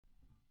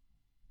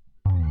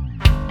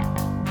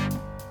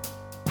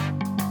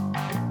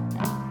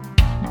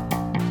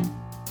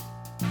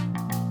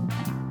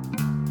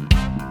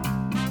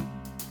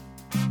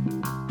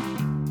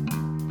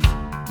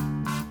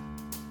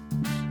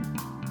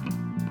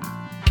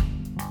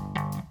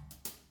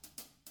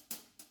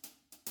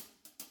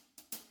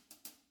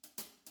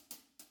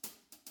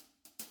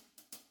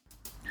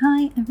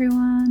Hi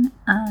everyone,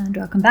 and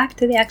welcome back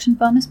to the Action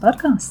Farmers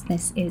podcast.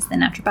 This is the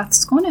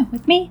Naturopath's Corner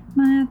with me,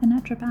 Maya the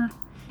Naturopath.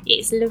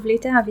 It's lovely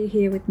to have you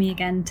here with me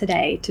again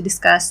today to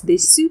discuss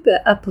this super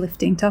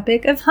uplifting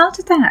topic of heart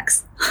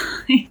attacks.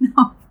 I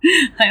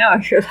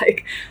know, you're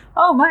like,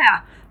 oh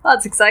Maya,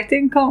 that's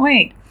exciting, can't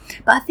wait.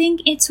 But I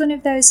think it's one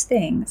of those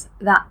things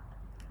that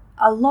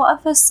a lot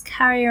of us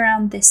carry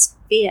around this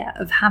fear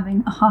of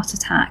having a heart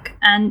attack,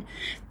 and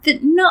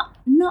that not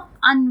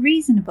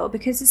unreasonable,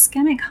 because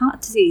ischemic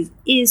heart disease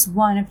is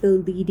one of the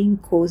leading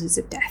causes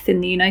of death in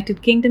the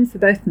United Kingdom for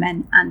both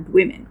men and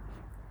women.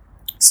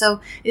 So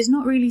it's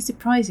not really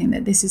surprising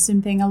that this is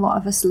something a lot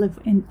of us live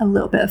in a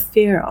little bit of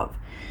fear of.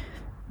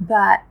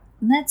 But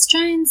let's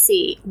try and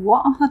see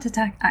what a heart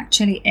attack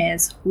actually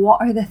is.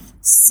 What are the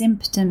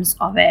symptoms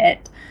of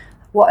it?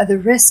 What are the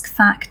risk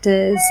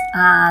factors,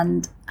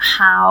 and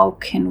how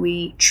can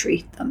we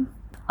treat them?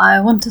 I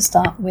want to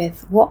start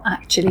with what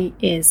actually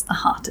is a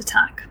heart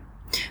attack.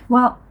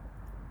 Well,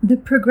 the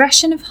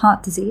progression of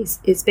heart disease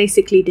is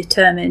basically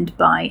determined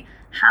by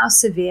how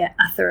severe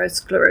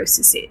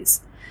atherosclerosis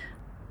is.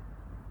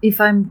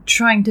 If I'm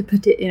trying to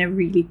put it in a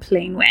really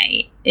plain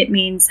way, it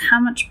means how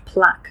much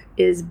plaque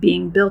is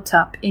being built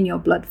up in your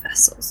blood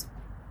vessels.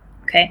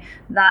 Okay,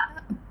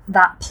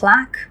 that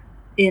plaque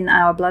in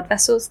our blood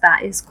vessels,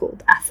 that is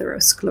called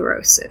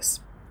atherosclerosis.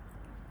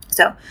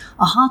 So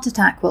a heart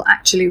attack will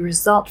actually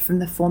result from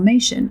the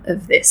formation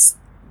of this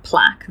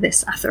plaque,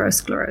 this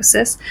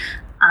atherosclerosis,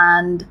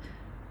 and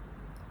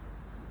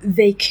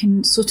they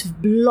can sort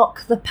of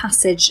block the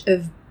passage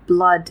of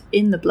blood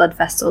in the blood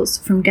vessels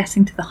from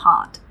getting to the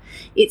heart.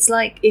 It's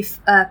like if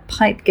a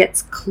pipe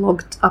gets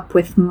clogged up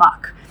with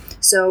muck.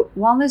 So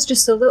while there's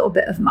just a little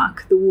bit of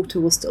muck, the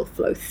water will still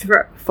flow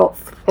through.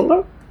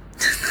 The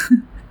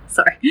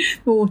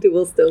water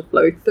will still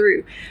flow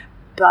through.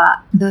 But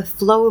the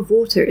flow of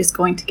water is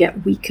going to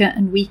get weaker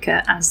and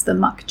weaker as the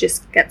muck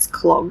just gets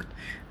clogged.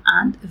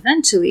 And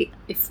eventually,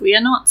 if we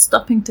are not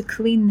stopping to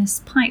clean this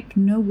pipe,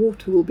 no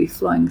water will be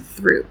flowing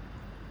through.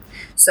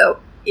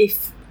 So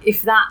if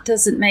that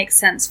doesn't make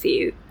sense for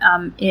you,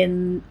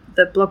 in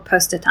the blog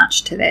post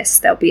attached to this,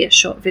 there'll be a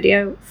short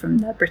video from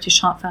the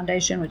British Heart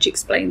Foundation which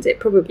explains it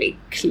probably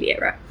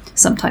clearer.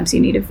 Sometimes you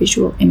need a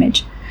visual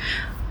image.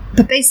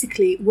 But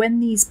basically,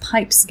 when these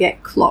pipes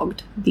get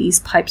clogged,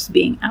 these pipes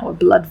being our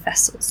blood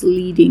vessels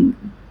leading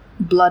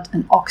blood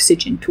and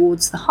oxygen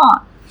towards the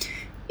heart,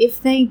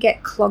 if they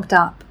get clogged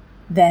up,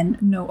 then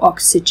no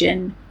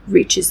oxygen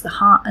reaches the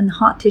heart and the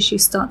heart tissue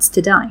starts to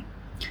die.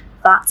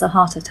 That's a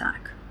heart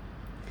attack.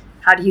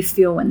 How do you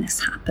feel when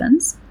this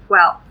happens?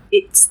 Well,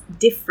 it's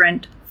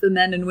different for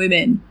men and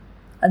women.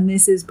 And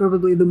this is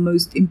probably the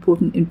most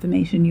important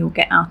information you'll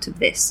get out of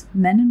this.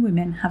 Men and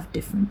women have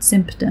different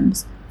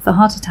symptoms for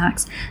heart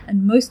attacks,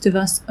 and most of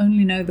us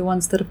only know the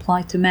ones that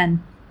apply to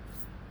men.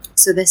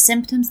 So the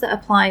symptoms that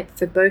apply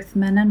for both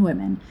men and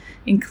women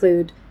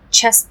include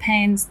chest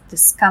pains,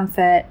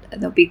 discomfort,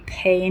 there'll be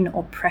pain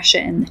or pressure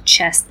in the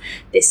chest.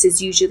 This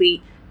is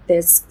usually,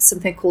 there's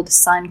something called a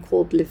sign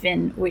called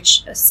Levin,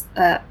 which is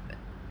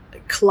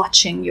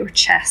clutching your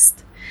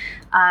chest.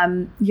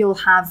 You'll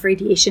have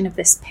radiation of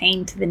this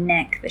pain to the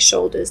neck, the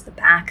shoulders, the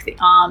back, the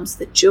arms,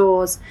 the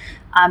jaws.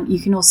 You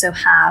can also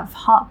have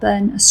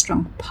heartburn, a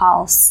strong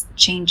pulse,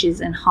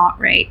 changes in heart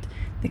rate.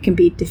 There can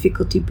be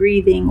difficulty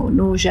breathing or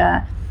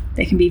nausea.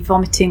 There can be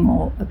vomiting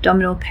or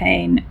abdominal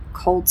pain,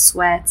 cold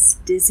sweats,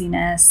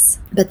 dizziness.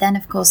 But then,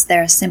 of course,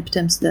 there are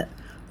symptoms that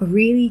are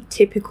really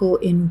typical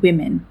in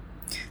women.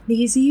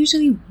 These are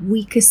usually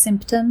weaker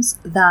symptoms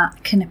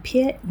that can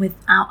appear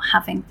without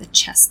having the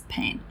chest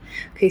pain.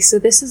 Okay, so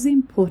this is the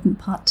important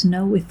part to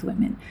know with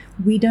women.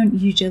 We don't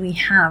usually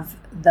have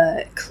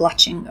the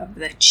clutching of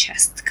the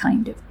chest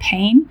kind of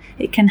pain.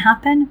 It can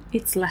happen,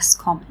 it's less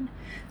common.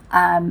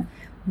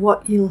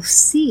 What you'll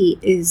see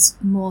is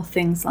more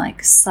things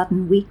like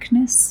sudden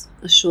weakness,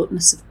 a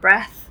shortness of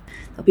breath.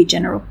 There'll be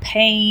general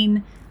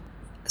pain,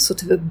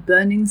 sort of a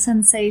burning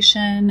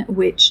sensation,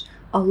 which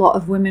a lot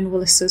of women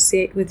will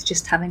associate with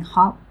just having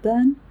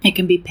heartburn. It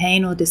can be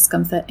pain or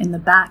discomfort in the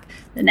back,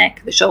 the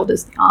neck, the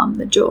shoulders, the arm,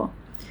 the jaw.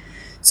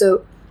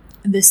 So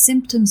the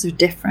symptoms are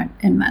different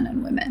in men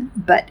and women.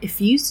 But if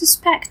you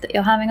suspect that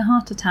you're having a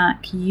heart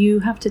attack, you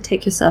have to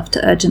take yourself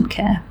to urgent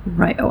care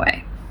right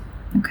away.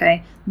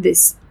 Okay?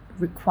 This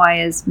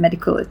requires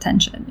medical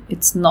attention.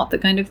 It's not the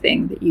kind of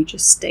thing that you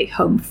just stay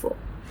home for.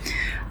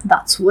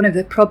 That's one of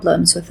the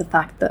problems with the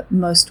fact that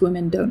most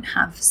women don't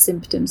have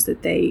symptoms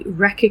that they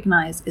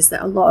recognize, is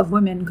that a lot of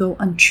women go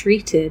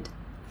untreated,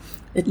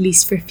 at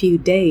least for a few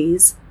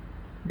days,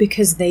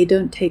 because they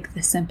don't take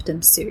the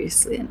symptoms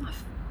seriously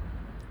enough.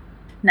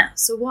 Now,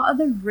 so what are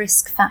the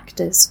risk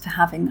factors for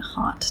having a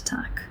heart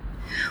attack?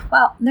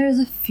 Well, there's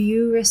a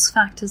few risk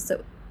factors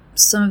that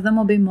some of them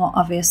will be more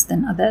obvious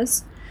than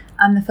others.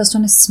 And the first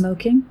one is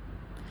smoking.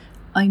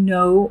 I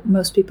know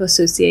most people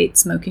associate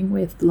smoking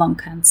with lung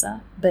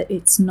cancer, but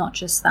it's not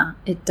just that.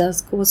 It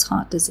does cause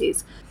heart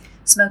disease.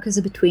 Smokers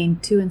are between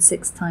 2 and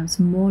 6 times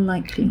more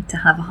likely to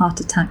have a heart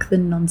attack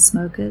than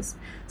non-smokers.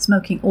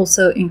 Smoking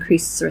also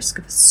increases the risk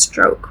of a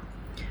stroke.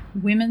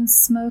 Women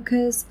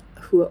smokers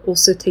who are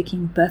also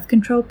taking birth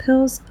control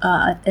pills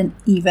are at an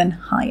even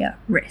higher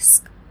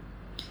risk.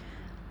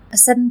 A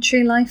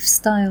sedentary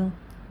lifestyle,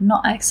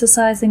 not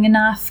exercising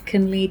enough,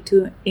 can lead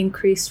to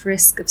increased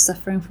risk of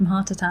suffering from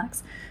heart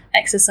attacks.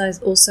 Exercise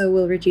also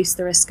will reduce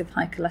the risk of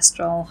high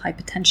cholesterol,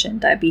 hypertension,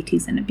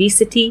 diabetes, and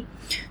obesity.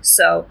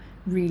 So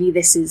really,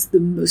 this is the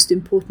most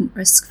important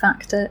risk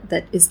factor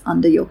that is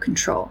under your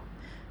control.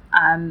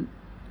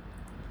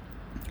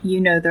 You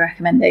know the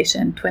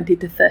recommendation, 20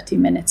 to 30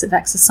 minutes of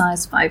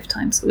exercise 5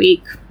 times a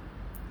week.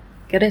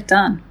 Get it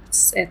done.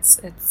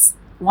 It's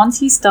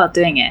once you start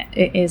doing it,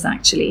 it is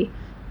actually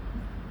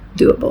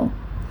doable.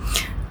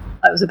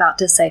 I was about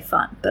to say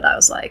fun, but I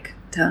was like,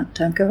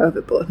 don't go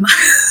overboard.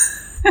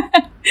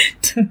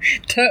 don't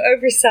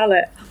oversell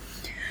it.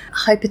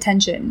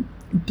 Hypertension,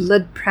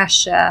 blood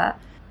pressure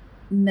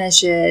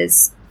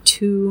measures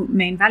 2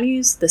 main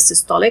values: the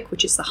systolic,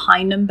 which is the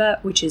high number,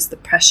 which is the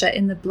pressure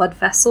in the blood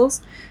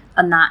vessels,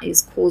 and that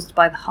is caused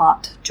by the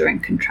heart during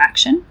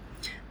contraction.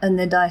 And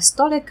the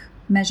diastolic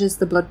measures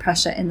the blood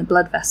pressure in the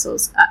blood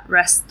vessels at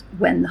rest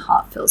when the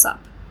heart fills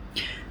up.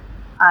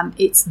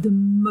 It's the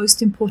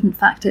most important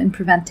factor in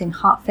preventing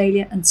heart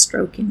failure and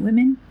stroke in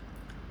women.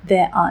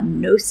 There are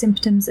no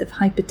symptoms of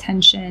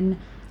hypertension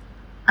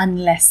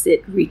unless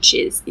it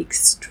reaches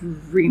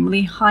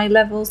extremely high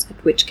levels,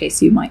 at which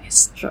case you might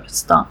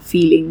start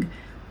feeling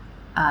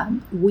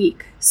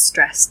weak,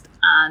 stressed,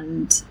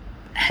 and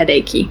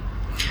headachy.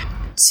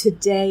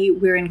 Today,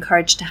 we're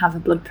encouraged to have a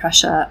blood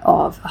pressure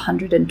of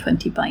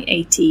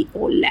 120/80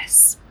 or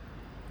less.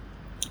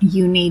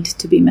 You need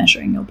to be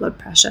measuring your blood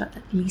pressure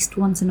at least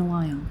once in a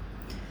while,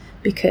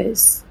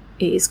 because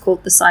it is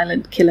called the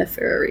silent killer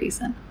for a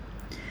reason.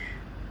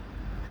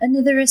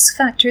 Another risk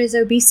factor is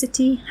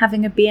obesity,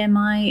 having a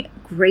BMI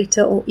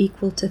greater or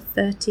equal to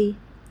 30.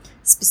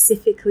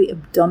 Specifically,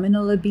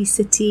 abdominal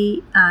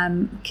obesity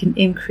can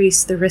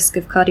increase the risk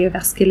of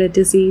cardiovascular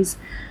disease.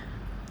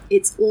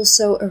 It's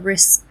also a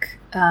risk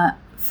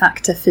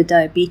factor for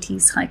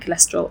diabetes, high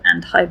cholesterol,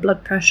 and high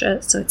blood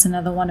pressure. So it's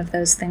another one of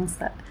those things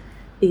that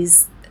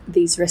is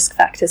these risk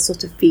factors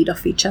sort of feed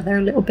off each other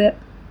a little bit.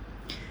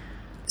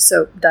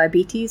 So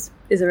diabetes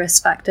is a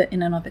risk factor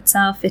in and of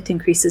itself. It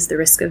increases the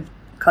risk of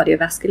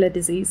cardiovascular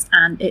disease,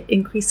 and it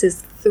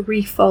increases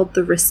 3-fold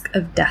the risk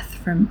of death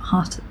from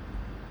heart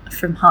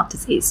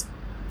disease.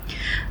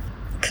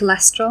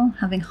 Cholesterol,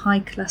 having high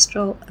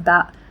cholesterol,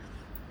 about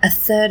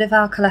 1/3 of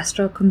our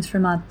cholesterol comes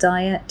from our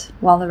diet,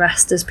 while the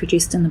rest is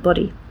produced in the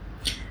body.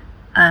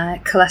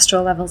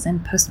 Cholesterol levels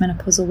in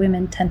postmenopausal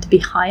women tend to be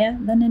higher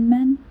than in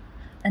men,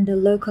 and a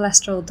low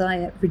cholesterol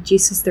diet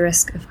reduces the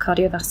risk of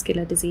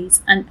cardiovascular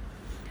disease. And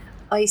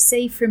I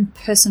say from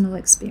personal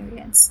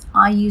experience,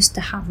 I used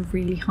to have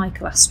really high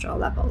cholesterol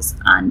levels,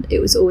 and it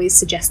was always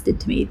suggested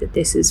to me that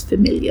this is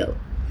familial.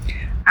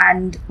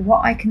 And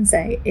what I can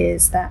say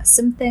is that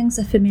some things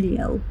are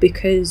familial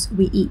because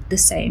we eat the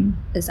same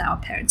as our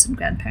parents and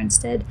grandparents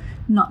did,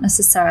 not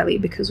necessarily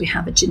because we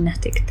have a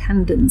genetic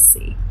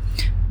tendency.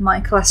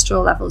 My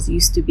cholesterol levels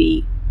used to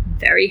be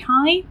very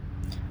high,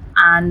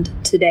 and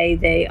today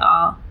they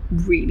are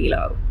really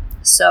low.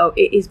 So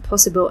it is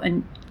possible,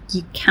 and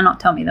you cannot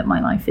tell me that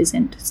my life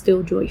isn't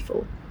still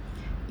joyful.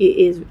 It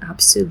is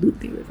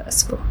absolutely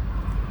reversible.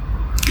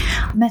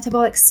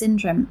 Metabolic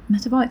syndrome.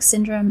 Metabolic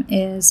syndrome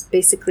is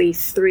basically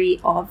 3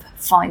 of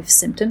 5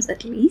 symptoms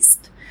at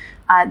least.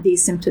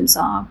 These symptoms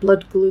are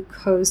blood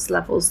glucose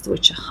levels,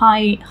 which are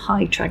high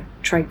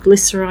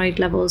triglyceride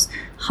levels,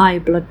 high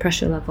blood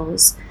pressure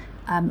levels,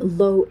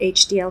 low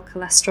HDL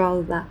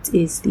cholesterol, that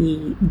is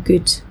the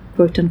good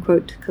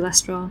quote-unquote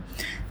cholesterol,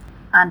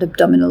 and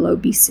abdominal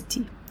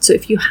obesity. So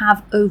if you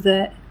have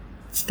over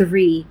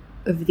 3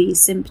 of these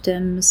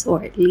symptoms,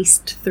 or at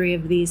least 3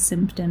 of these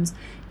symptoms,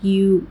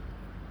 you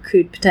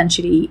could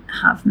potentially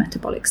have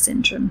metabolic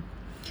syndrome.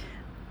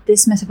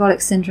 This metabolic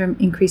syndrome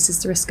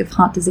increases the risk of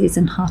heart disease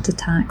and heart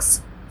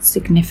attacks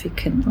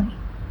significantly.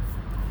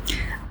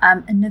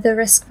 Another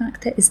risk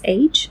factor is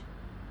age.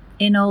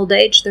 In old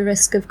age, the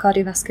risk of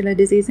cardiovascular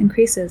disease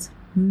increases.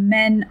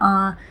 Men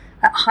are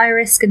at high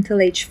risk until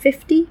age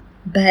 50,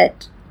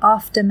 but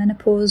after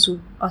menopause,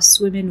 us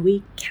women,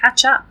 we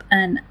catch up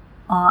and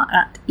are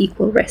at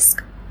equal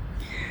risk.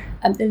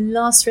 The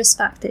last risk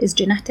factor is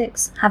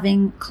genetics.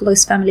 Having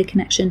close family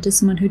connection to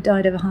someone who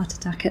died of a heart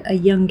attack at a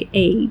young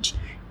age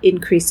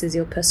increases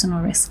your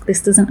personal risk.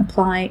 This doesn't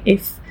apply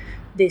if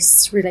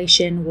this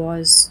relation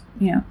was,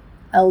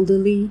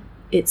 elderly.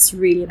 It's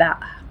really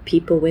about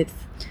people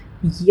with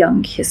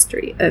young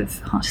history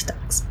of heart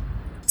attacks.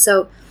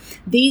 So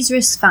these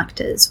risk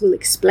factors will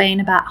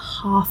explain about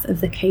half of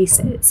the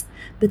cases,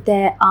 but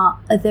there are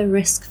other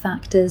risk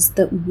factors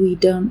that we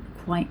don't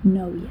quite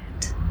know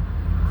yet.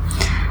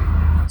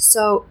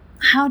 So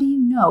how do you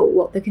know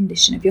what the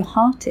condition of your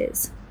heart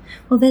is?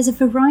 Well, there's a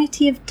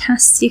variety of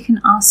tests you can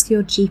ask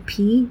your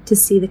GP to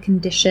see the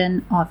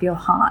condition of your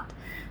heart.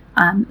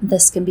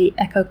 This can be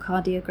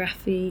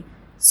echocardiography,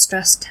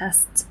 stress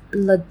tests,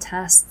 blood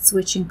tests,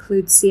 which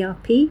include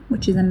CRP,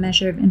 which is a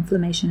measure of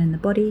inflammation in the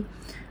body,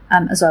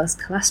 as well as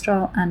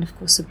cholesterol, and of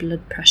course a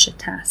blood pressure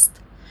test.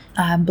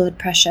 Blood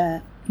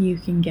pressure, you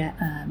can get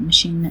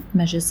machine that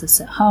measures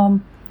this at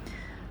home,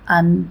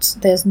 and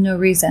there's no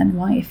reason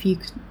why,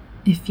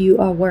 if you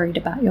are worried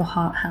about your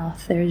heart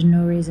health, there is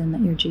no reason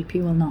that your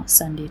GP will not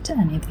send you to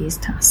any of these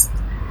tests.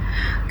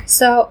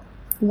 So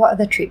what are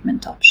the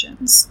treatment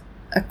options?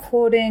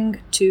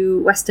 According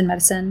to Western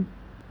medicine,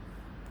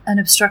 an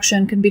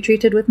obstruction can be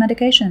treated with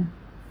medication.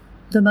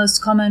 The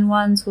most common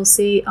ones we'll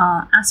see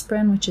are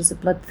aspirin, which is a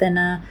blood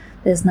thinner.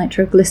 There's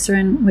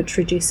nitroglycerin, which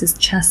reduces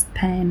chest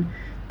pain.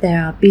 There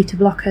are beta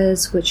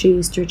blockers, which are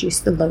used to reduce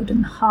the load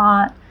in the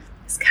heart.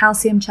 There's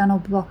calcium channel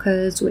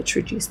blockers, which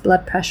reduce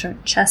blood pressure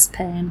and chest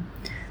pain.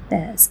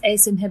 There's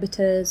ACE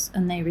inhibitors,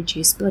 and they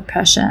reduce blood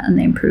pressure and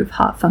they improve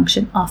heart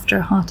function after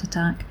a heart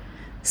attack.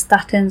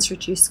 Statins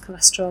reduce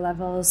cholesterol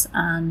levels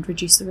and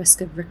reduce the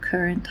risk of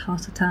recurrent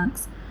heart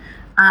attacks.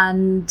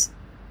 And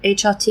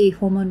HRT,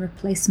 hormone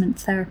replacement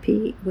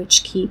therapy,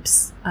 which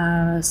keeps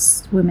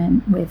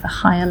women with a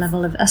higher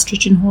level of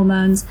estrogen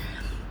hormones.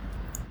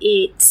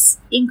 It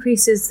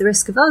increases the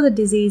risk of other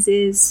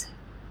diseases,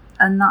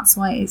 and that's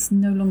why it's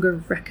no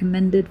longer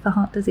recommended for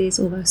heart disease,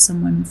 although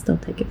some women still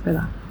take it for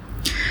that.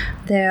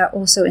 There are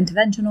also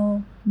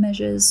interventional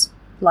measures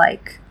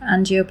like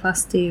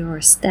angioplasty or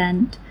a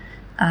stent,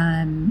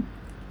 and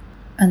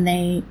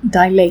they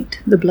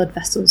dilate the blood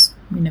vessels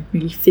in a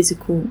really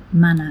physical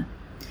manner.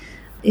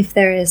 If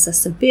there is a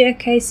severe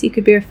case, you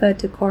could be referred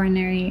to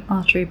coronary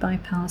artery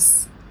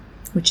bypass,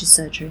 which is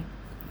surgery.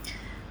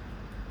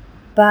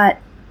 But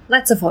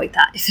let's avoid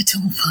that if at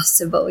all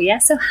possible, yeah?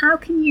 So how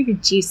can you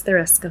reduce the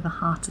risk of a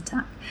heart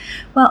attack?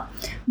 Well,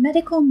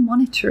 medical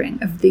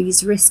monitoring of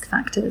these risk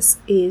factors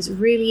is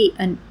really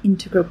an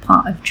integral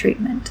part of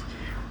treatment.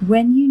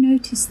 When you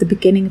notice the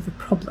beginning of a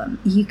problem,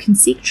 you can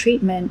seek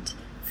treatment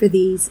for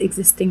these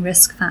existing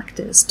risk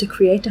factors to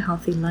create a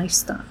healthy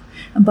lifestyle.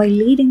 And by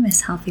leading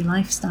this healthy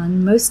lifestyle,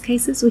 in most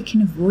cases, we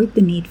can avoid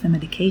the need for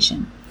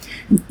medication.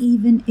 And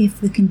even if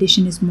the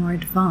condition is more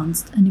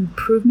advanced, an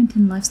improvement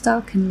in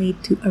lifestyle can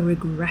lead to a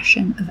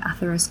regression of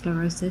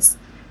atherosclerosis,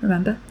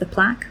 remember, the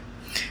plaque,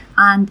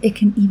 and it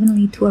can even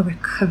lead to a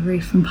recovery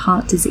from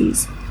heart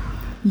disease.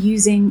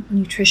 Using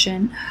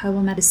nutrition,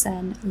 herbal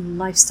medicine,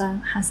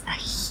 lifestyle has a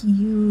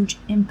huge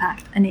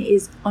impact, and it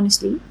is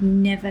honestly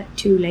never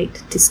too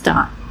late to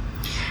start.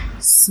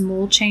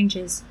 Small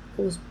changes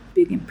cause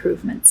big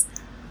improvements.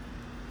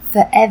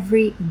 For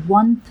every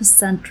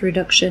 1%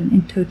 reduction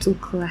in total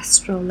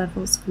cholesterol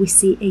levels, we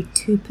see a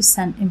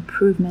 2%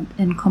 improvement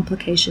in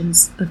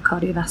complications of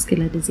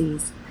cardiovascular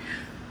disease.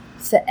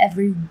 For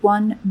every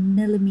 1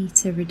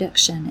 millimeter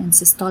reduction in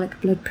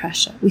systolic blood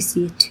pressure, we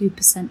see a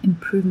 2%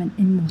 improvement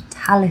in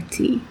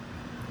mortality,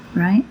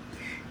 right?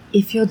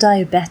 If you're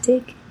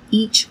diabetic,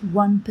 each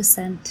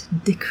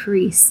 1%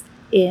 decrease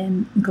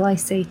in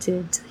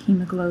glycated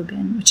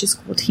hemoglobin, which is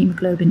called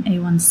hemoglobin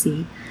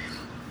A1C,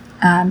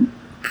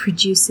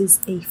 produces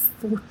a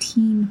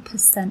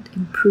 14%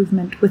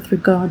 improvement with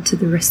regard to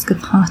the risk of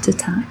heart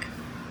attack.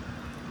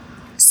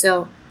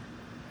 So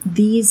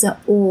these are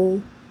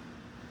all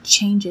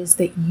changes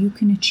that you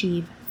can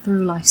achieve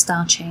through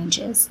lifestyle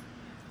changes.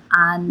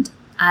 And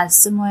as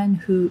someone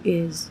who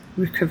is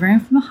recovering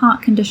from a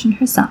heart condition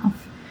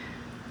herself,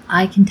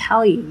 I can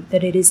tell you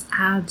that it is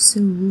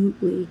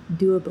absolutely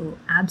doable,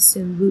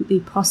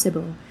 absolutely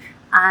possible,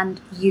 and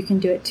you can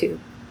do it too.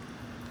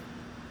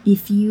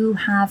 If you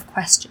have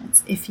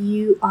questions, if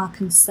you are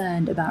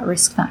concerned about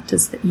risk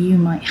factors that you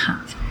might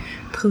have,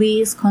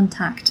 please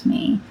contact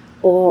me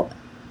or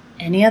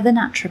any other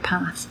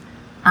naturopath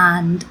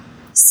and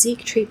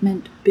seek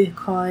treatment,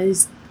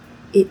 because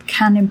it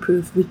can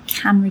improve, we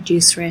can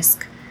reduce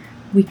risk,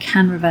 we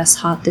can reverse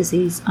heart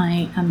disease.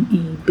 I am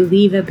a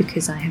believer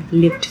because I have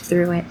lived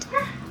through it.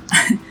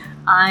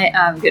 I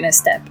am going to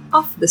step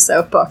off the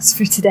soapbox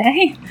for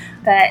today,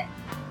 but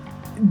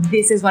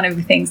this is one of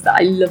the things that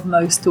I love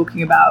most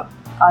talking about,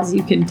 as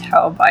you can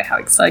tell by how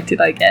excited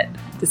I get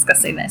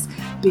discussing this,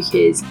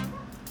 because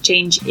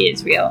change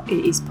is real,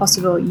 it is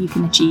possible, you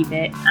can achieve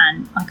it,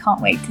 and I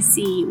can't wait to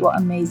see what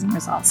amazing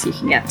results you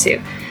can get to.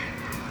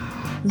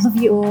 Love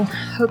you all,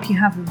 hope you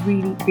have a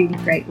really, really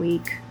great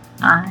week.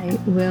 I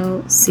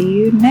will see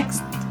you next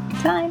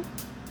time.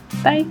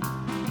 Bye.